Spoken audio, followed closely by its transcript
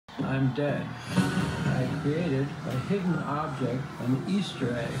I'm dead. I created a hidden object, an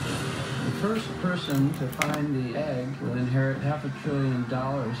Easter egg. The first person to find the egg will inherit $500 billion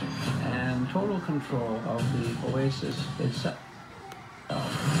and total control of the oasis itself.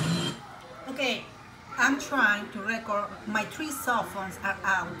 Okay, I'm trying to record. My 3 cell phones are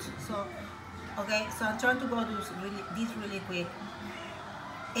out. So, okay, so I'm trying to go do this really quick.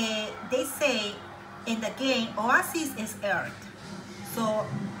 They say in the game, Oasis is Earth. So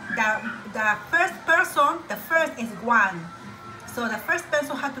the first person, the first is 1. So the first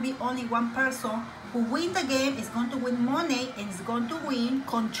person has to be only 1 person who win the game, is going to win money, and is going to win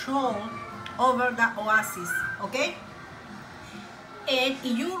control over the Oasis. Okay? And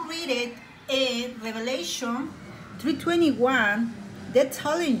if you read it in Revelation 3:21, they're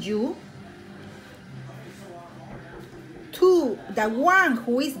telling you to the one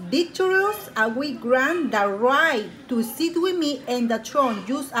who is victorious, I will grant the right to sit with me in the throne,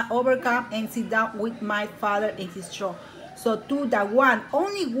 use I overcome and sit down with my Father in his throne. So to the one,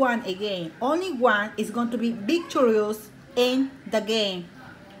 only one again, only one is going to be victorious in the game.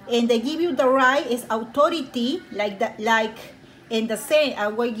 And they give you the right is authority, like that, like in the same, I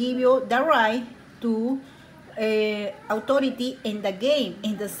will give you the right to authority in the game.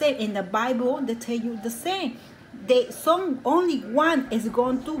 In the same, in the Bible, they tell you the same. Only one is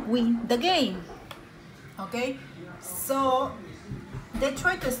going to win the game. Okay, so they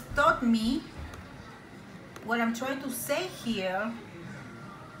try to stop me what I'm trying to say here.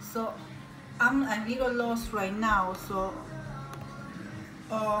 So I'm a little lost right now. So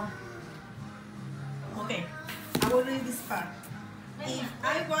okay, I will read this part. If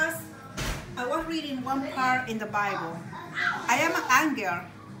I was reading one part in the Bible, I am angry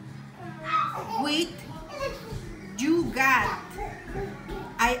with you, God.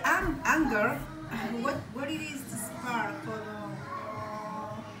 I am anger. What it is this part for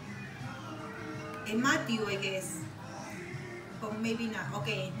in Matthew, I guess, or maybe not.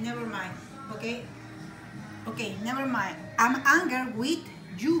 Okay, never mind. Okay, never mind. I'm angry with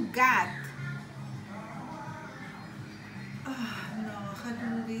you, God. No, how to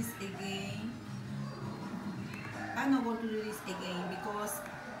do this again? I'm not going to do this again because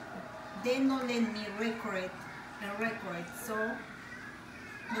they not let me record. So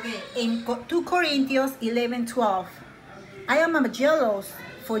okay, in 2 Corinthians 11:12, I am jealous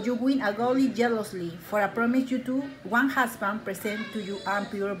for you win a godly jealously, for I promise you to one husband present to you and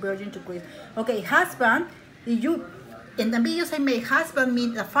pure virgin to Christ. Okay, husband, you in the videos I made, husband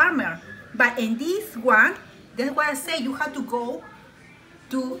means a farmer, but in this one, that's why I say you have to go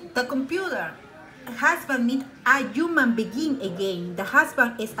to the computer. Husband means a human being again. The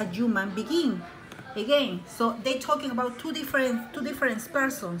husband is a human being again. So they're talking about two different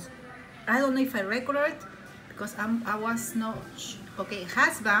persons. I don't know if I record it because I was not. Okay,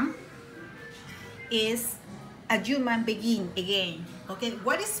 husband is a human being again. Okay,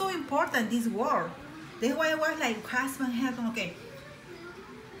 what is so important this word? That's why I was like husband. Okay,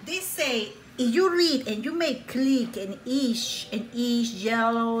 they say if you read and you may click and each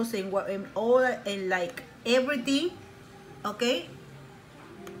jealous and what and all and like everything. Okay,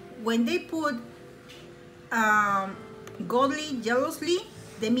 when they put godly jealously,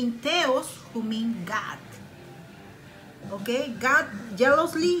 they mean theos, who mean God. Okay, God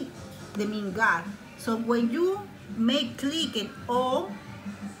jealously, they mean God. So when you make click and all,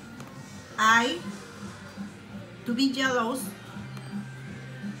 I to be jealous,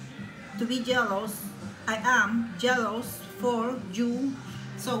 I am jealous for you.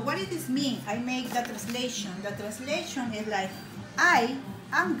 So what does this mean? I make the translation. The translation is like I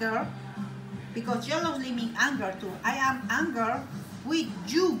anger, because jealously means anger too. I am anger with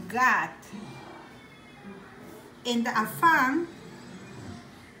you, God, in the affirm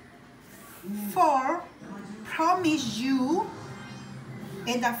for promise you,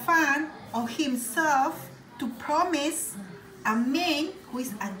 in the fan of himself to promise a man who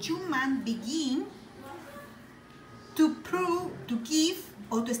is a human being to prove, to give,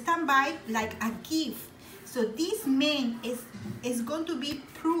 or to stand by like a gift. So this man is going to be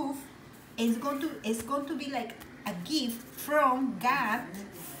proof. It's going to be like a gift from God.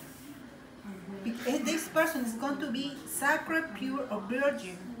 Because this person is going to be sacred, pure, or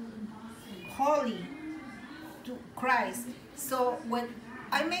virgin, holy to Christ. So when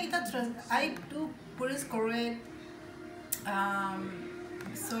I make that, I do put it correct.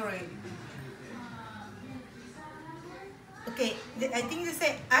 Sorry. Okay, I think they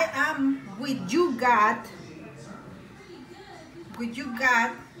say I am with you, God. With you,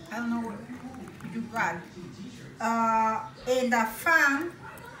 God. I don't know what you got. And the fan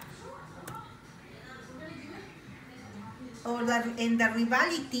or in the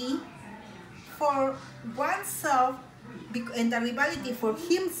rivalry for oneself, and the rivalry for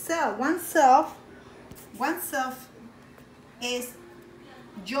himself, oneself is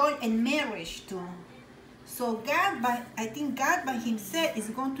joy and marriage too. So I think God by himself is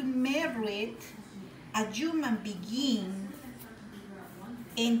going to marry a human being,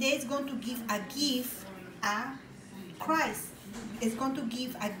 and there's going to give a gift, a Christ is going to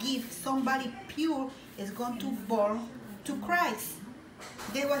give a gift. Somebody pure is going to born to Christ.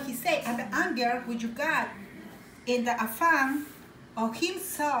 That's what he said. And the anger which you got in the affirm of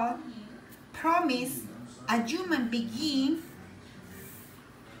himself promise a human being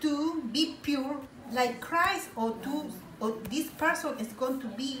to be pure like Christ, or this person is going to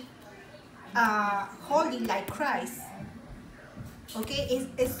be holy like Christ. Okay,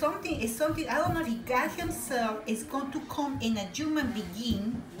 it's something. I don't know if God himself is going to come in a human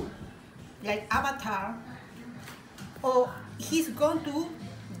being like Avatar, or he's going to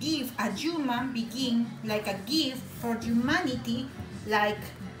give a human being like a gift for humanity. Like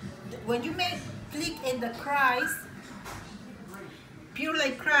when you click in the Christ, pure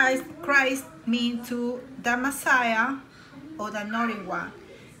like Christ means to the Messiah or the anointed one.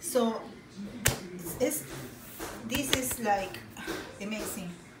 So this is like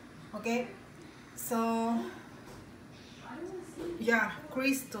amazing. Okay, so yeah,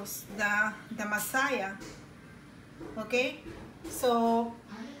 Christus, the Messiah. Okay, so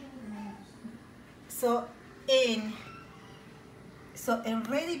in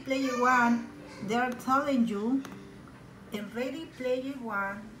Ready Player One, they are telling you. In Ready Player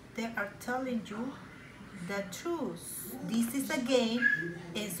One, they are telling you the truth. This is a game,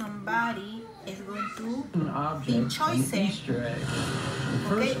 and somebody is going to be chosen.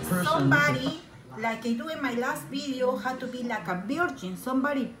 Okay, somebody, like I do in my last video, had to be like a virgin.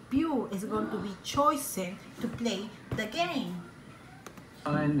 Somebody pure is going to be chosen to play the game.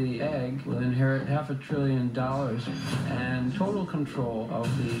 Find the egg will inherit $500 billion, and total control of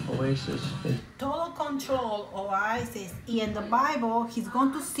the oasis. Total control of Oasis. In the Bible, he's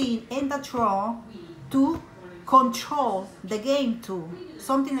going to sit in the throne to control the game too.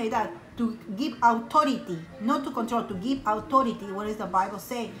 Something like that. To give authority. Not to control, to give authority. What does the Bible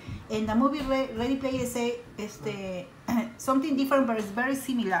say? In the movie Ready Player say something different, but it's very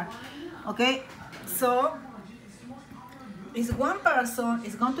similar. Okay? So is one person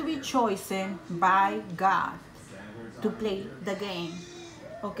is going to be chosen by God to play the game.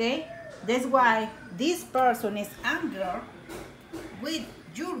 Okay, that's why this person is angry with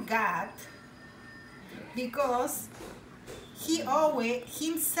your God, because he always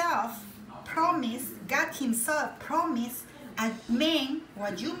himself promised, God himself promised a man or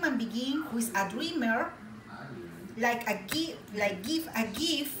a human being who is a dreamer, like a gift, like give a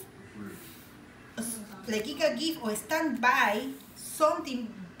gift, like give a gift or stand by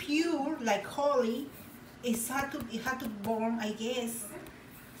something pure like holy. It had to born, I guess,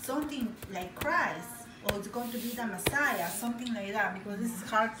 something like Christ, or it's going to be the Messiah, something like that, because this is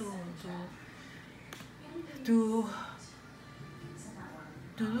hard to do.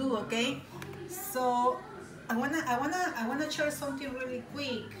 Okay, so I wanna share something really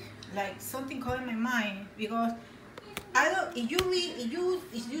quick, like something caught in my mind, because I don't. If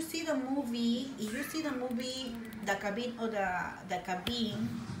you see the movie, the cabin or the cabin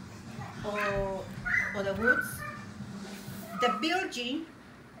or the woods, the virgin.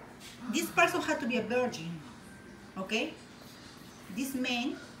 This person had to be a virgin. Okay, this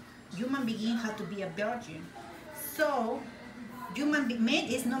man, human being, had to be a virgin. So man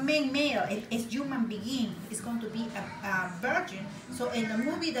is not male, it's human being. It's going to be a virgin. So in the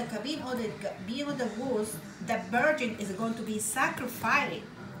movie The Cabin or the Being of the Woods, the virgin is going to be sacrificed.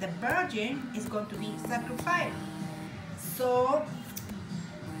 The virgin is going to be sacrificed. So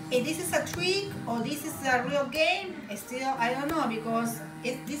if this is a trick or this is a real game, still I don't know, because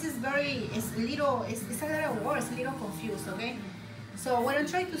it's a lot of words, a little confused. Okay. So what I'm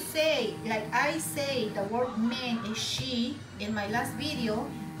trying to say, like I say the word man and she in my last video,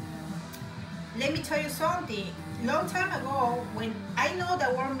 let me tell you something. Long time ago, when I know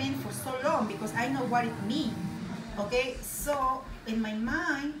the word man for so long, because I know what it means. Okay, so in my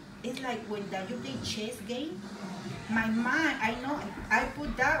mind, it's like when you play chess game. My mind, I know, I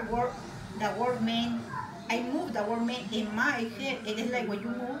put the word man, I move the word man in my head. It is like when you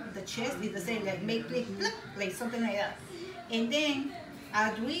move the chess, it's the same, like make click, like something like that. And then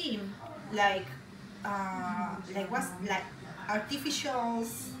a dream, like what's like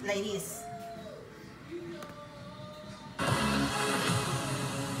artificials, like this.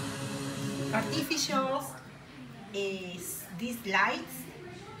 Artificials is these lights,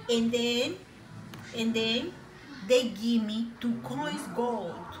 and then they give me 2 coins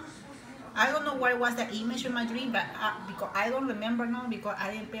gold. I don't know what was the image in my dream, but because I don't remember now, because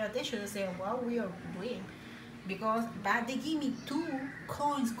I didn't pay attention to say what we are doing. But they give me 2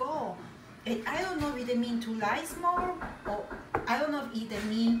 coins gold. And I don't know if they mean 2 lives more, or I don't know if they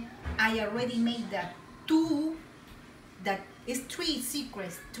mean I already made that 2, that is 3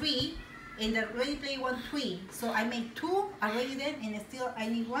 secrets, 3, and I already play 1 3. So I made 2 already then, and still I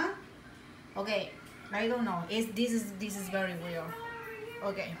need 1. Okay, I don't know. This is very weird.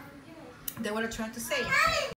 Okay, that's what I'm trying to say.